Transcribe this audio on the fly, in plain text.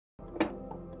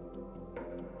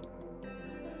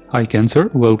Hi Cancer,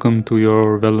 welcome to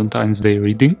your Valentine's Day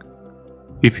reading.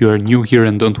 If you are new here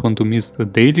and don't want to miss the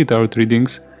daily tarot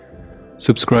readings,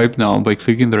 subscribe now by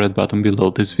clicking the red button below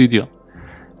this video.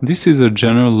 This is a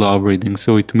general love reading,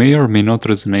 so it may or may not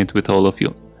resonate with all of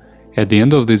you. At the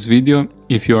end of this video,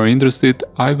 if you are interested,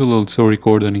 I will also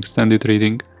record an extended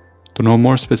reading to know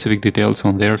more specific details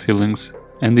on their feelings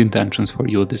and intentions for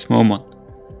you at this moment.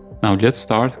 Now let's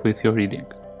start with your reading.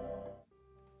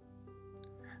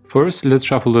 First, let's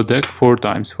shuffle the deck 4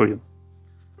 times for you.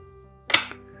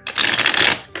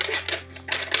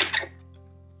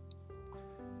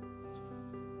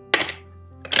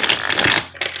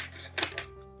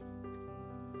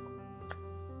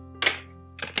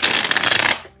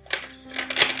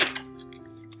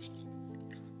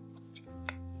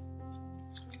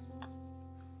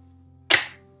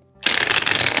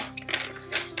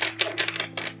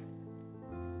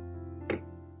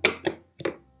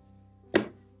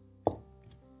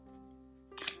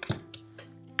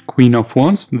 Queen of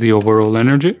Wands, the overall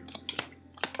energy.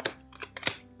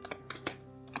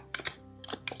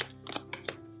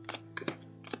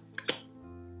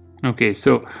 Okay,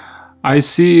 so I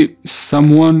see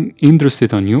someone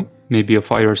interested on you, maybe a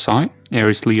fire sign,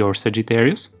 Aries, Leo or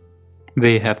Sagittarius.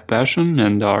 They have passion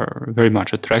and are very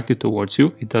much attracted towards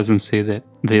you. It doesn't say that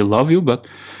they love you, but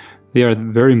they are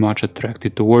very much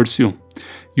attracted towards you.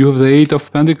 You have the 8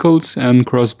 of Pentacles and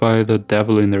crossed by the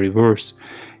Devil in the reverse.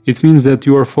 It means that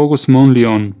you are focused mainly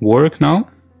on work now,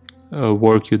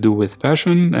 work you do with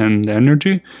passion and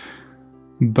energy,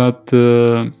 but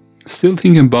still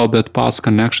thinking about that past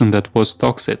connection that was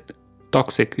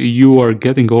toxic. You are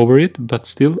getting over it, but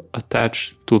still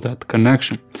attached to that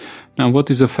connection. Now,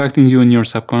 what is affecting you in your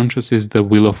subconscious is the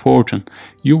Wheel of Fortune.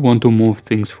 You want to move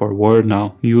things forward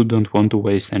now. You don't want to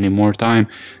waste any more time.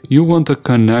 You want a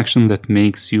connection that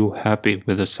makes you happy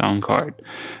with the Sun card.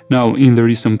 Now, in the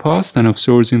recent past, Ten of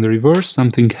Swords in the reverse,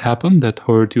 something happened that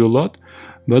hurt you a lot,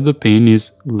 but the pain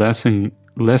is lessening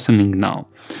now.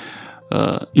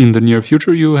 In the near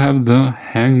future, you have the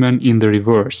Hangman in the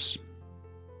reverse.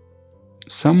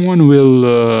 Someone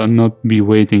will not be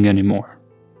waiting anymore.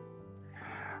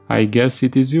 I guess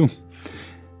it is you.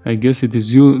 I guess it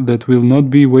is you that will not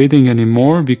be waiting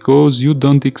anymore because you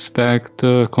don't expect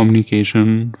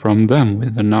communication from them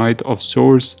with the Knight of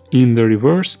Swords in the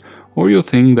reverse, or you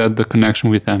think that the connection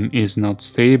with them is not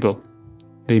stable.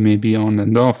 They may be on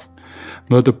and off.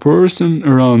 But the person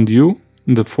around you,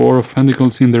 the 4 of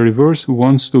Pentacles in the reverse,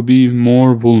 wants to be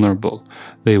more vulnerable.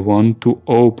 They want to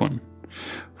open.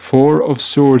 4 of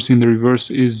Swords in the reverse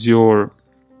is your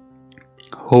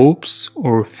hopes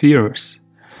or fears.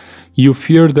 You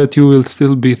fear that you will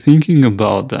still be thinking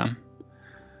about them.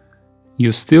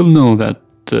 You still know that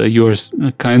you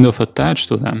are kind of attached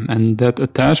to them, and that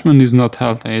attachment is not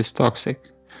healthy, it's toxic.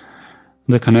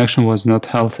 The connection was not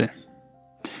healthy.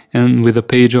 And with the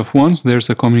Page of Wands, there's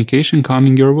a communication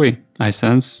coming your way. I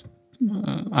sense,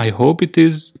 I hope it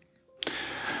is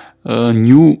a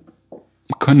new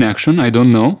connection, I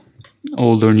don't know,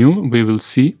 old or new, we will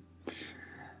see.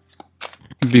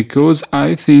 Because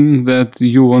I think that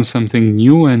you want something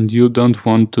new and you don't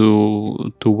want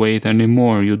to wait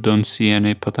anymore. You don't see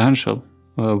any potential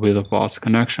with a past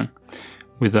connection,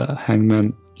 with the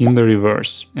Hangman in the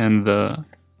reverse and the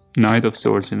Knight of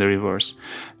Swords in the reverse.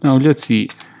 Now let's see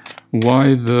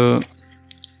why the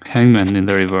Hangman in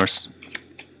the reverse.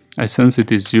 I sense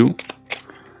it is you.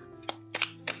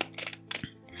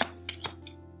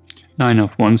 9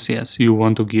 of Wands, yes, you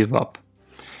want to give up.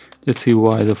 Let's see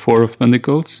why the 4 of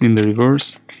Pentacles in the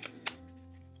reverse.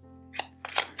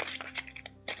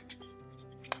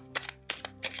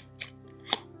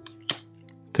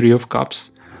 Three of Cups.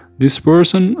 This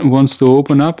person wants to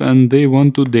open up and they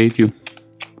want to date you.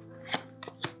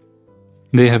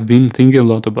 They have been thinking a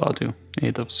lot about you.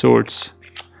 8 of Swords.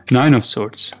 9 of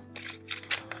Swords.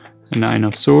 9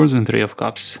 of Swords and 3 of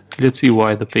Cups. Let's see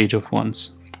why the Page of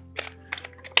Wands.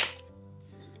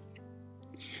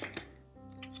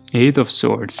 8 of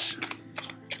Swords.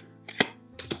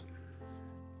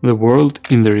 The World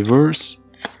in the reverse.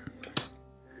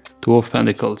 2 of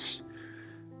Pentacles.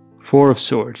 4 of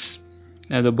Swords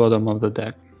at the bottom of the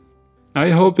deck.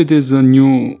 I hope it is a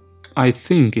new, I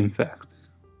think in fact,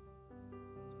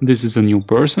 this is a new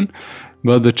person,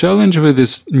 but the challenge with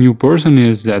this new person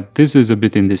is that this is a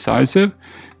bit indecisive.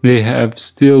 They have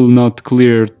still not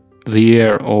cleared the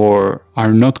air or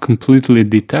are not completely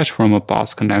detached from a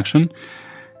past connection.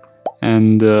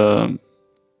 And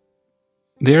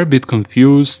they're a bit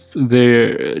confused.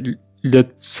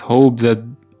 Let's hope that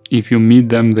if you meet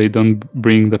them, they don't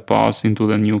bring the past into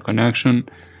the new connection.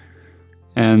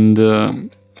 And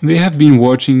They have been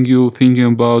watching you, thinking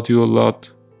about you a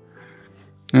lot.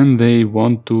 and they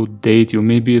want to date you.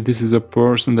 Maybe this is a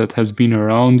person that has been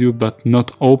around you but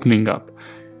not opening up.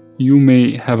 You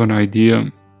may have an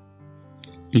idea,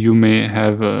 you may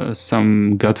have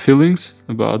some gut feelings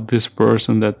about this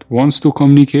person that wants to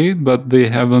communicate, but they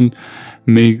haven't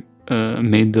made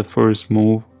the first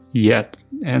move yet.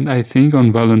 And I think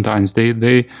on Valentine's Day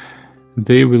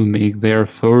they will make their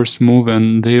first move,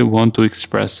 and they want to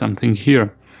express something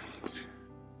here.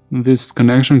 This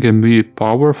connection can be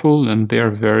powerful, and they are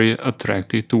very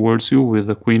attracted towards you, with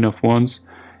the Queen of Wands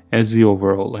as the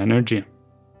overall energy.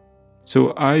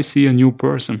 So I see a new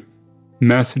person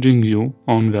messaging you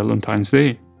on Valentine's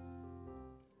Day.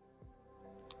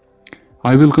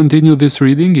 I will continue this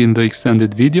reading in the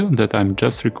extended video that I'm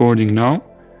just recording now.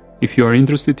 If you are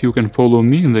interested, you can follow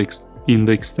me in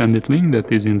the extended link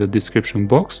that is in the description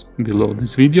box below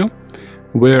this video,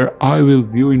 where I will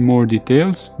view in more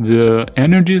details the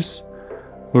energies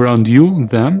around you,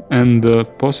 them, and the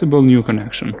possible new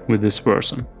connection with this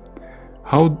person.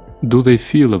 How do they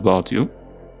feel about you?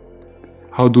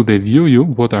 How do they view you?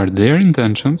 What are their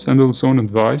intentions? And also an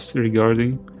advice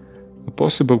regarding a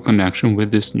possible connection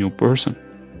with this new person.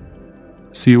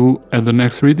 See you at the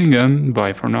next reading, and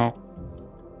bye for now.